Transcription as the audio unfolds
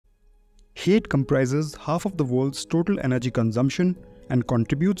Heat comprises half of the world's total energy consumption and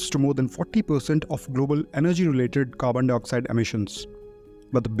contributes to more than 40% of global energy-related carbon dioxide emissions.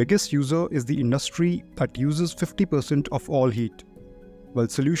 But the biggest user is the industry that uses 50% of all heat. While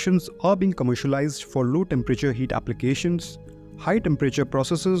solutions are being commercialized for low-temperature heat applications, high-temperature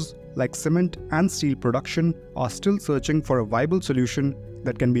processes like cement and steel production are still searching for a viable solution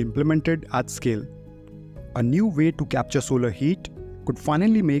that can be implemented at scale. A new way to capture solar heat could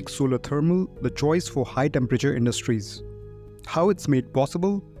finally make solar thermal the choice for high-temperature industries. How it's made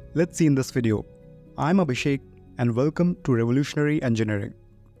possible, let's see in this video. I'm Abhishek and welcome to Revolutionary Engineering.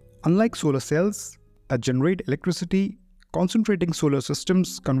 Unlike solar cells that generate electricity, concentrating solar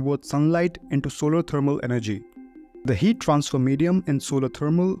systems convert sunlight into solar thermal energy. The heat transfer medium in solar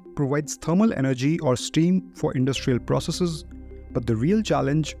thermal provides thermal energy or steam for industrial processes, but the real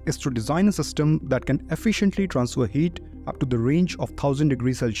challenge is to design a system that can efficiently transfer heat up to the range of 1000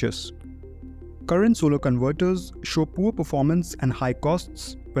 degrees Celsius. Current solar converters show poor performance and high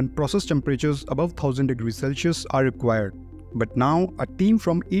costs when process temperatures above 1000 degrees Celsius are required. But now, a team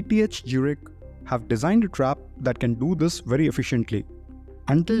from ETH Zurich have designed a trap that can do this very efficiently.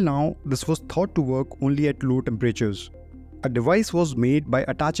 Until now, this was thought to work only at low temperatures. A device was made by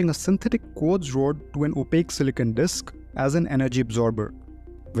attaching a synthetic quartz rod to an opaque silicon disc as an energy absorber.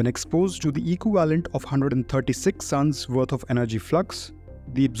 When exposed to the equivalent of 136 suns worth of energy flux,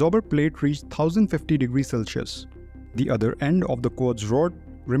 the absorber plate reached 1050 degrees Celsius. The other end of the quartz rod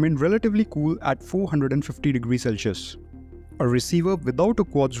remained relatively cool at 450 degrees Celsius. A receiver without a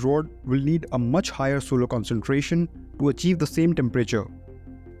quartz rod will need a much higher solar concentration to achieve the same temperature.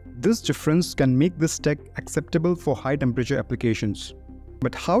 This difference can make this tech acceptable for high-temperature applications.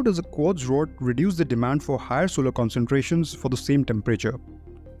 But how does a quartz rod reduce the demand for higher solar concentrations for the same temperature?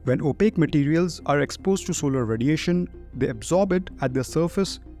 When opaque materials are exposed to solar radiation, they absorb it at their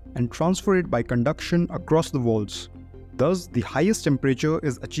surface and transfer it by conduction across the walls. Thus, the highest temperature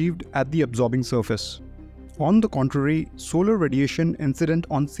is achieved at the absorbing surface. On the contrary, solar radiation incident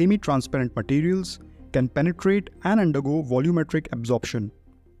on semi-transparent materials can penetrate and undergo volumetric absorption.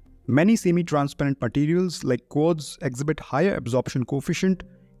 Many semi-transparent materials like quartz exhibit higher absorption coefficient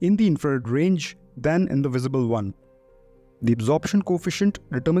in the infrared range than in the visible one. The absorption coefficient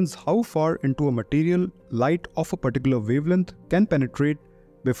determines how far into a material light of a particular wavelength can penetrate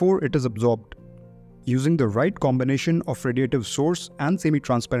before it is absorbed. Using the right combination of radiative source and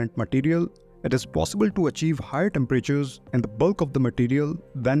semi-transparent material, it is possible to achieve higher temperatures in the bulk of the material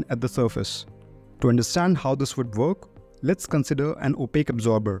than at the surface. To understand how this would work, let's consider an opaque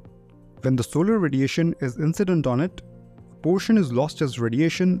absorber. When the solar radiation is incident on it, a portion is lost as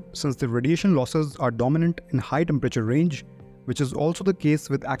radiation since the radiation losses are dominant in high temperature range, which is also the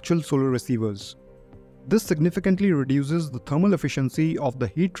case with actual solar receivers. This significantly reduces the thermal efficiency of the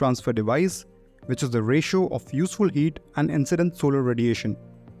heat transfer device, which is the ratio of useful heat and incident solar radiation,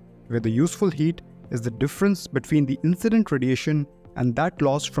 where the useful heat is the difference between the incident radiation and that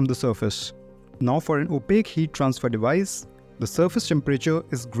lost from the surface. Now for an opaque heat transfer device, the surface temperature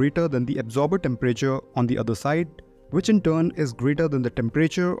is greater than the absorber temperature on the other side, which in turn is greater than the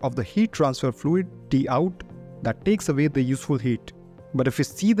temperature of the heat transfer fluid T out that takes away the useful heat. But if we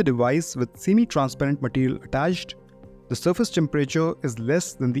see the device with semi-transparent material attached, the surface temperature is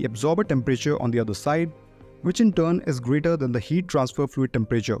less than the absorber temperature on the other side, which in turn is greater than the heat transfer fluid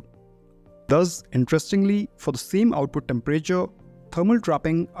temperature. Thus, interestingly, for the same output temperature, thermal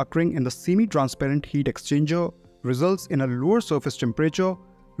trapping occurring in the semi-transparent heat exchanger results in a lower surface temperature,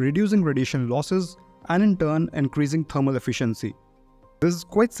 reducing radiation losses and in turn increasing thermal efficiency. This is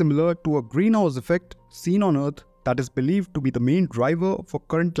quite similar to a greenhouse effect seen on Earth that is believed to be the main driver for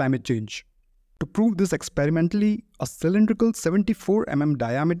current climate change. To prove this experimentally, a cylindrical 74 mm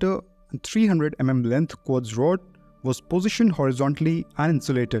diameter and 300 mm length quartz rod was positioned horizontally and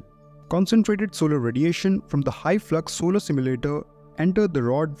insulated. Concentrated solar radiation from the high-flux solar simulator entered the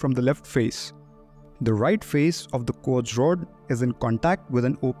rod from the left face. The right face of the quartz rod is in contact with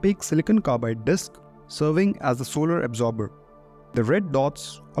an opaque silicon carbide disc serving as the solar absorber. The red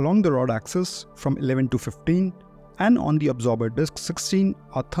dots along the rod axis from 11 to 15 and on the absorber disc 16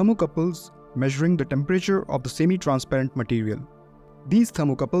 are thermocouples measuring the temperature of the semi-transparent material. These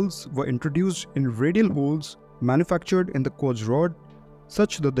thermocouples were introduced in radial holes manufactured in the quartz rod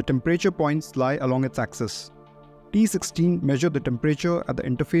such that the temperature points lie along its axis. T16 measured the temperature at the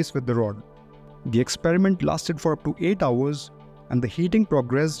interface with the rod. The experiment lasted for up to 8 hours and the heating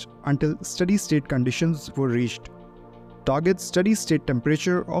progressed until steady-state conditions were reached. Target steady-state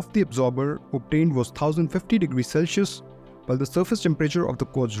temperature of the absorber obtained was 1050 degrees Celsius, while the surface temperature of the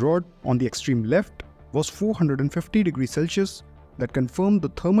quartz rod on the extreme left was 450 degrees Celsius that confirm the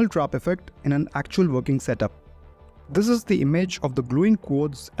thermal trap effect in an actual working setup. This is the image of the glowing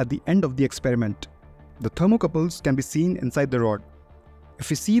quartz at the end of the experiment. The thermocouples can be seen inside the rod. If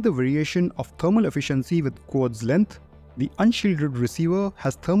we see the variation of thermal efficiency with quartz length, the unshielded receiver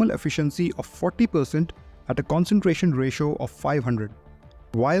has thermal efficiency of 40% at a concentration ratio of 500,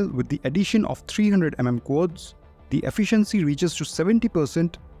 while with the addition of 300 mm quartz, the efficiency reaches to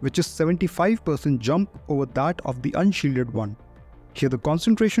 70%, which is 75% jump over that of the unshielded one. Here the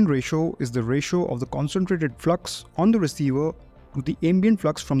concentration ratio is the ratio of the concentrated flux on the receiver to the ambient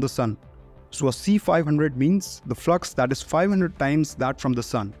flux from the sun. So a C500 means the flux that is 500 times that from the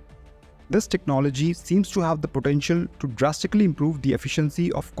sun. This technology seems to have the potential to drastically improve the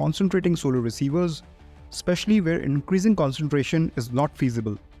efficiency of concentrating solar receivers, especially where increasing concentration is not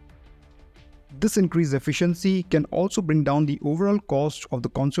feasible. This increased efficiency can also bring down the overall cost of the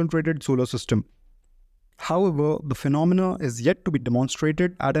concentrated solar system. However, the phenomena is yet to be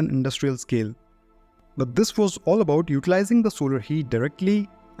demonstrated at an industrial scale. But this was all about utilizing the solar heat directly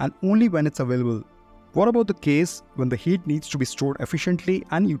and only when it's available. What about the case when the heat needs to be stored efficiently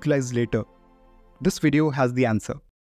and utilized later? This video has the answer.